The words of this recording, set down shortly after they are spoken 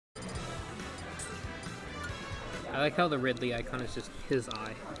I like how the Ridley icon is just his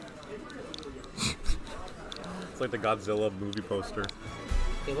eye. It's like the Godzilla movie poster.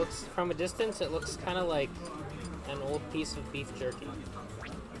 It looks, from a distance, it looks kind of like an old piece of beef jerky.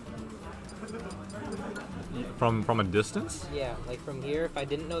 From a distance? Yeah, like from here, if I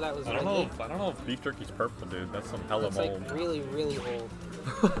didn't know that was I don't know if beef jerky's purple, dude. That's some hella mold. It's like really, really old.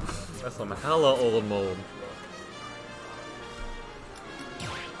 That's some hella old mold.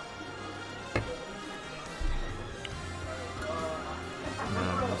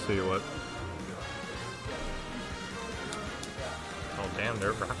 Man, let's see what. Oh damn,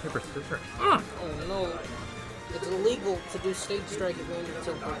 they're rock paper scissors. Oh no, it's illegal to do stage strike at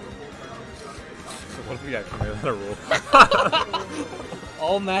VanderTILTED. What if we actually made that a rule?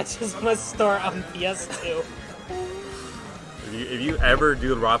 All matches must start on PS2. If you ever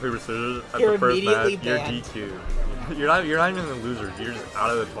do the rock paper scissors at the first match, you're DQ. You're not even the losers. You're just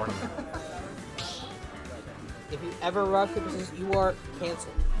out of the tournament. If you ever rock paper scissors, you are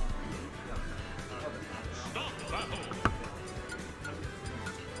canceled.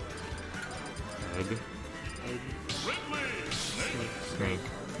 Egg. Snake.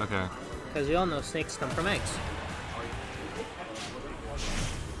 Okay. Because we all know snakes come from eggs.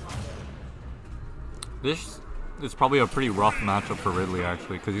 This is probably a pretty rough matchup for Ridley,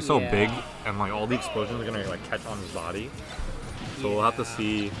 actually, because he's so big and like all the explosions are gonna like catch on his body. So we'll have to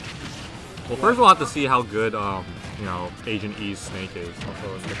see. Well, first we'll have to see how good you know, Agent E's snake is.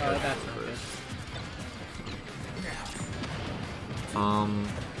 Also, That's not good.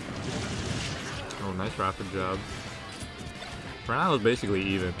 Oh, nice rapid jab. For now, it's basically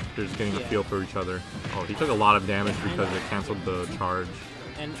even. They're just getting a feel for each other. Oh, he took a lot of damage because it canceled the charge.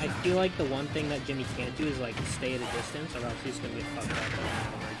 And I feel like the one thing that Jimmy can't do is like stay at a distance, or else he's gonna get fucked up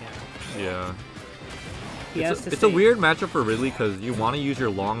over again. Yeah. It's a weird matchup for Ridley because you want to use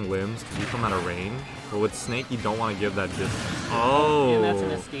your long limbs to keep him at a range, but with Snake you don't want to give that distance. Oh. And that's an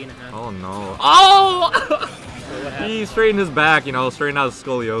SD and a half. Oh no. Oh! So he straightened his back, you know, straightened out his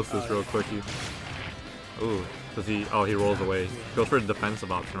scoliosis real quick. Ooh. Does he? Oh, he rolls away. Goes for the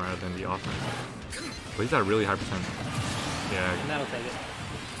defensive option rather than the offense. But he's at really high percent. Yeah. And that'll take it.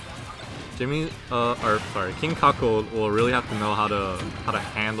 KingCuckold will really have to know how to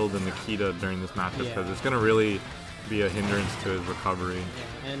handle the Nikita during this matchup because it's gonna really be a hindrance to his recovery.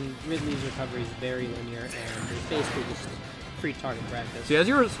 Yeah. And Ridley's recovery is very linear, and it's basically just free target practice. See, as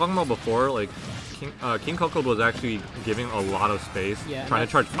you were talking about before, like KingCuckold was actually giving a lot of space, trying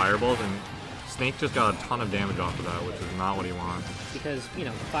to charge fireballs, and Snake just got a ton of damage off of that, which is not what he wants. Because, you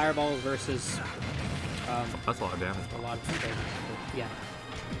know, fireballs versus that's a lot of damage. A lot of people. Yeah.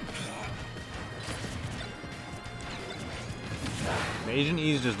 Agent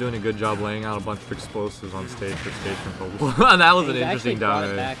E's just doing a good job laying out a bunch of explosives on stage for stage control. That was an interesting down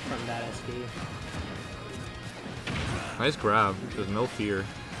air. Back from that SD. Nice grab. There's no fear,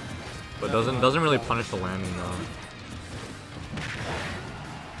 but doesn't really punish the landing though.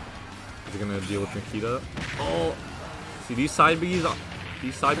 Is he gonna deal with Nikita? Oh, see these side Bs.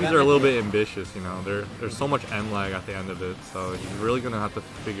 These side Bs are a little bit ambitious, you know. There's so much M lag at the end of it, so he's really gonna have to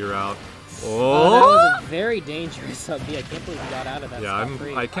figure out. Oh, that was a very dangerous up B. I can't believe he got out of that. Yeah,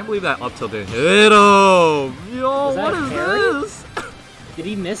 I can't believe that up tilt didn't hit him. Yo, what is this? Did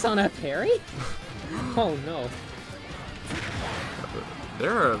he miss on a parry? Oh no.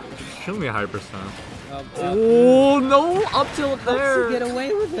 They're extremely high percent. Oh no, up tilt there. How does he get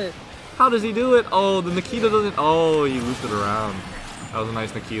away with it? How does he do it? Oh, the Nikita doesn't. Oh, he looped it around. That was a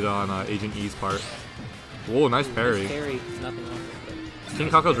nice Nikita on Agent E's part. Whoa, nice parry. Nothing wrong with it.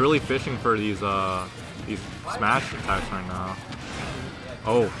 KingCuckold's really fishing for these smash attacks right now.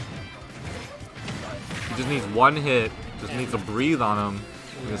 Oh. He just needs one hit. Just needs to breathe on him.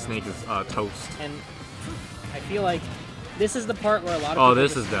 And the Snake is toast. And I feel like this is the part where a lot of people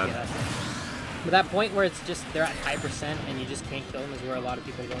this is dead. But that point where it's just they're at high percent and you just can't kill them is where a lot of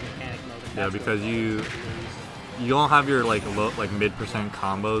people go into panic mode. Yeah, because you don't have your like mid-percent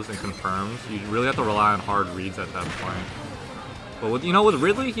combos and confirms. You really have to rely on hard reads at that point. But with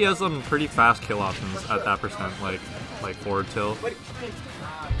Ridley, he has some pretty fast kill options at that percent, like forward tilt.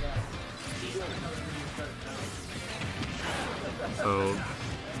 So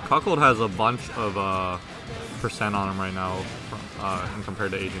Cuckold has a bunch of percent on him right now, compared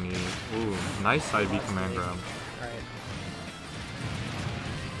to Agent E. Ooh, nice side B command grab.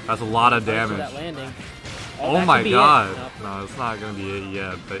 That's a lot of damage. Oh my god! No, it's not gonna be it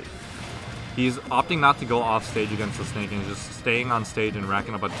yet, but he's opting not to go off stage against the Snake and just staying on stage and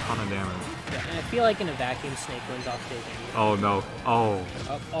racking up a ton of damage. Yeah, and I feel like in a vacuum, Snake wins off stage. Oh no! Oh,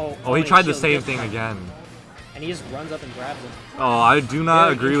 he tried the same thing again. And he just runs up and grabs him. Oh, I do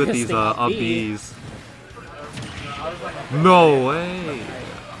not agree with these up Bs. No way!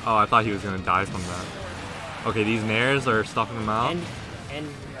 Oh, I thought he was gonna die from that. Okay, these nairs are stuffing him out. And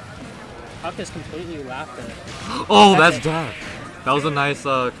Huck is completely laughed at it. Oh, that's death! That was a nice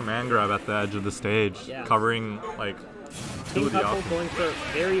command grab at the edge of the stage, covering like two of the options. Going for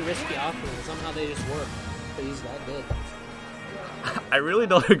very risky options, and somehow they just work. But he's that good. I really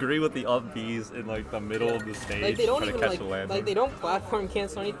don't agree with the up Bs in like the middle of the stage. Like they don't even like they don't platform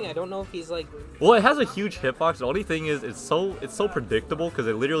cancel anything. I don't know if he's like. Well, it has a huge hitbox. The only thing is it's so predictable because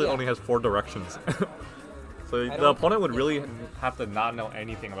it literally only has 4 directions. So the opponent would really have to not know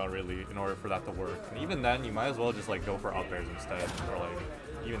anything about Ridley in order for that to work. And even then, you might as well just like go for up airs instead, or like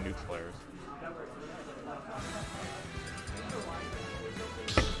even neutral airs.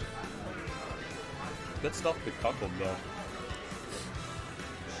 Good stuff to Cuckold though.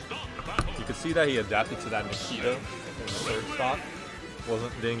 You could see that he adapted to that Nikita in the third stock.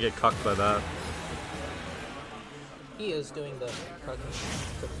 Didn't get cucked by that. He is doing the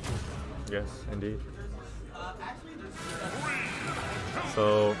cucking. Yes, indeed.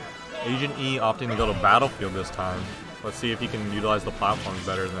 So, Agent E opting to go to Battlefield this time. Let's see if he can utilize the platforms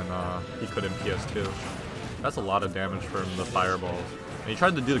better than he could in PS2. That's a lot of damage from the fireballs. And he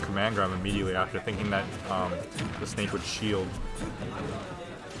tried to do the command grab immediately after, thinking that the snake would shield.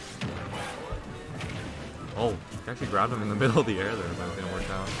 Oh, he actually grabbed him in the middle of the air there, but it didn't work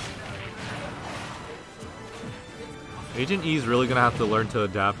out. Agent E is really going to have to learn to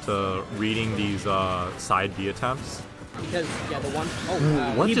adapt to reading these side B attempts. Because, yeah, the one...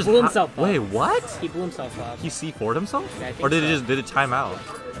 what he just blew himself up. Wait, what? He blew himself up. He C4'd himself? Yeah, I think or did so. did it time out?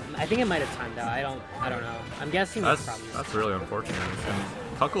 I think it might have timed out. I don't know. I'm guessing that's really unfortunate. And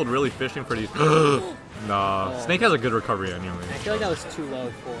Cuckold really fishing for these... Nah, Snake has a good recovery anyway. I feel like that was too low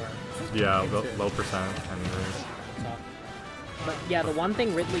for... Yeah, low percent anyways. But yeah, the one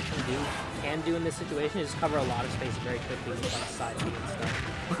thing Ridley can do in this situation is cover a lot of space very quickly with like side B and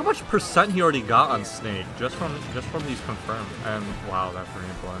stuff. Look how much percent he already got on Snake just from these confirmed. And wow, that frame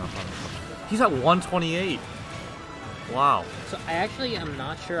blowing up on him. He's at 128. Wow. So I actually am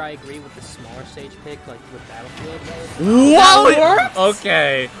not sure I agree with the smaller stage pick, like with Battlefield. What?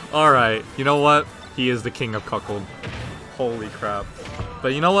 Okay. All right. You know what? He is the king of Cuckold. Holy crap.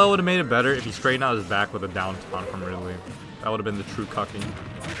 But you know what would have made it better if he straightened out his back with a down taunt from Ridley. That would have been the true cucking.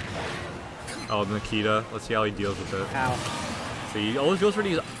 Oh, Nikita. Let's see how he deals with it. Ow. See, he always goes for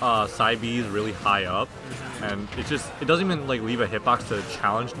these side Bs really high up, and it doesn't even like leave a hitbox to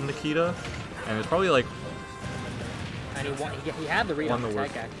challenge the Nikita, and it's probably like. And he had the read on the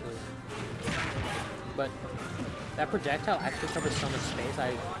tech actually, but that projectile actually covers so much space.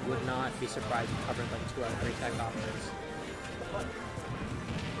 I would not be surprised if covered like 2 out of 3 tech options.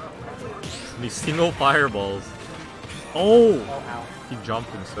 These single fireballs. Oh! Ow. He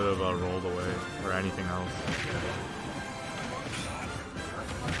jumped instead of rolled away or anything else.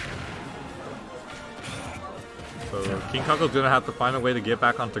 So KingCuckold's gonna have to find a way to get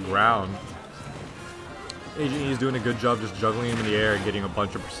back onto ground. Agent E's doing a good job just juggling him in the air and getting a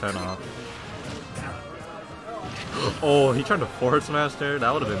bunch of percent off. Oh, he tried to forward smash there.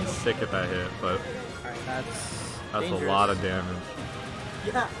 That would have been sick if that hit, but that's dangerous. A lot of damage.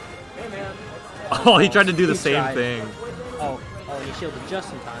 Yeah. Hey man. Oh, he tried to do the same thing. Oh, he shielded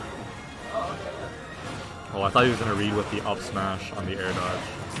just in time. Oh, I thought he was gonna read with the up smash on the air dodge.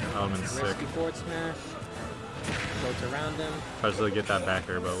 That would have been sick. Risky forward smash. Floats around him. Tries to get that back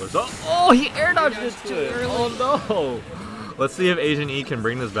air, but was he air dodged it too early. Oh no! Let's see if Agent E can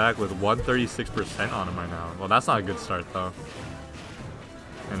bring this back with 136% on him right now. Well, that's not a good start though.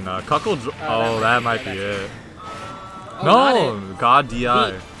 And Cuckold's that might be it. Oh, no, God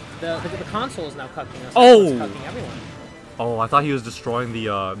DI. The console is now cucking us. Oh! It's cucking everyone. Oh, I thought he was destroying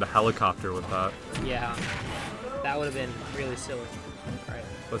the helicopter with that. Yeah, that would have been really silly. All right.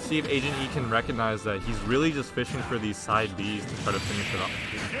 Let's see if Agent E can recognize that he's really just fishing for these side Bs to try to finish it off.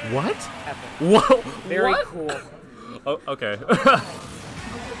 What? Whoa! Very cool. Oh, okay.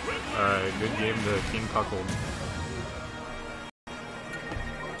 Alright, good game to KingCuckold.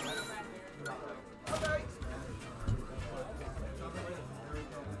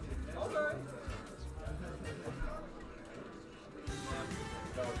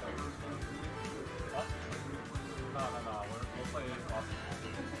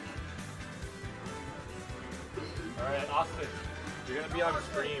 Alright, Austin, you're gonna be on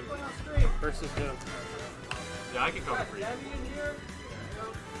stream. Versus him. Yeah, I can cover for you.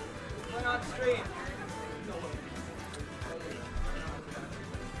 Why not stream?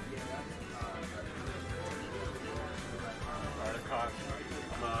 Alright, Kosh.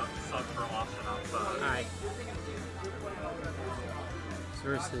 I'm a sub for Austin outside. Alright.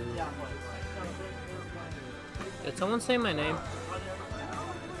 Versus Did someone say my name?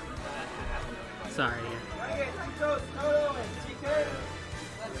 Sorry.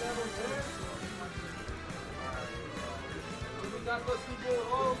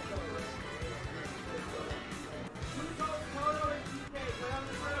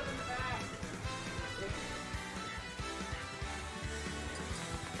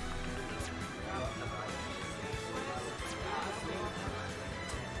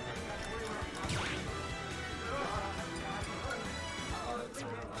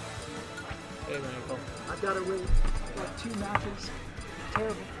 Hey, Michael. I've got to wait like 2 matches.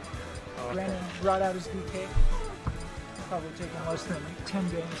 Terrible. Oh, Ran in, brought out his DK. Probably taking less than 10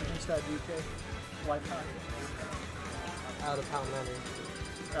 games against that DK. Lifetime. Out of how many?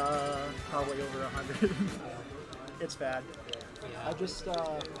 Probably over 100. It's bad. Yeah.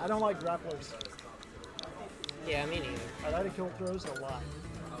 I don't like grapplers. Yeah, me neither. I like to kill throws a lot.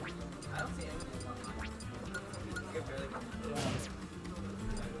 Yeah.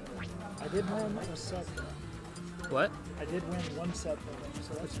 I did win a set. What? I did win 1 set for them,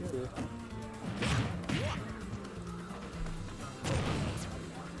 so that's good.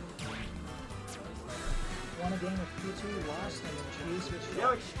 Won a game with P2, lost, and then Cheese was shot. Yo,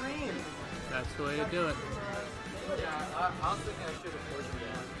 extreme! That's the way to do it. Yeah, I was thinking I should have forced it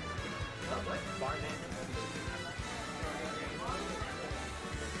down. Bar name.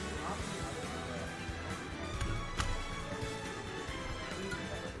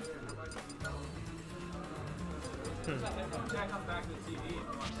 Check on back to the TV if you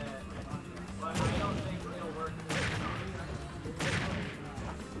want that. But I don't think it'll work.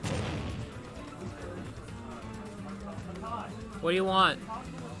 What do you want?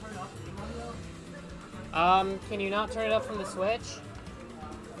 Can you not turn it up from the Switch?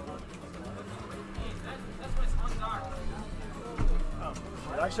 Oh,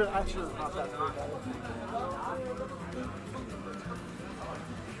 I should have popped that through better.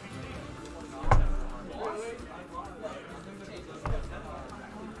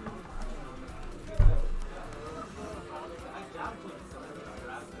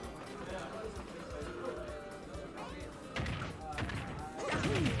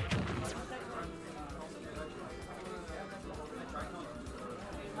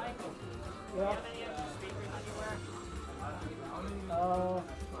 Yeah.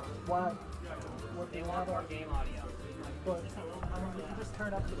 What They want more game audio. But, I mean, you can just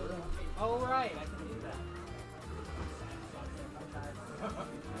turn up the room. Oh, right. I can do that.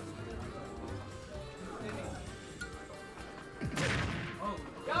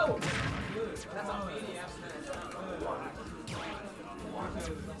 Go! That's a maniac.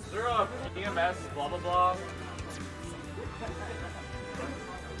 Is there a EMS blah blah blah?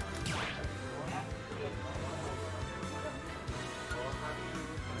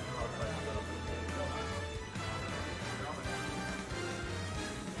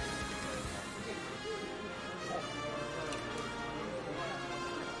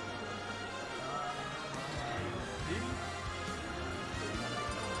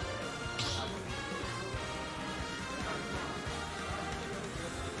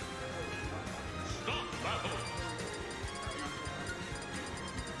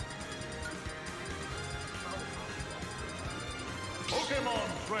 Pokemon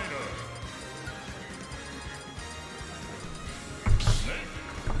Trainer.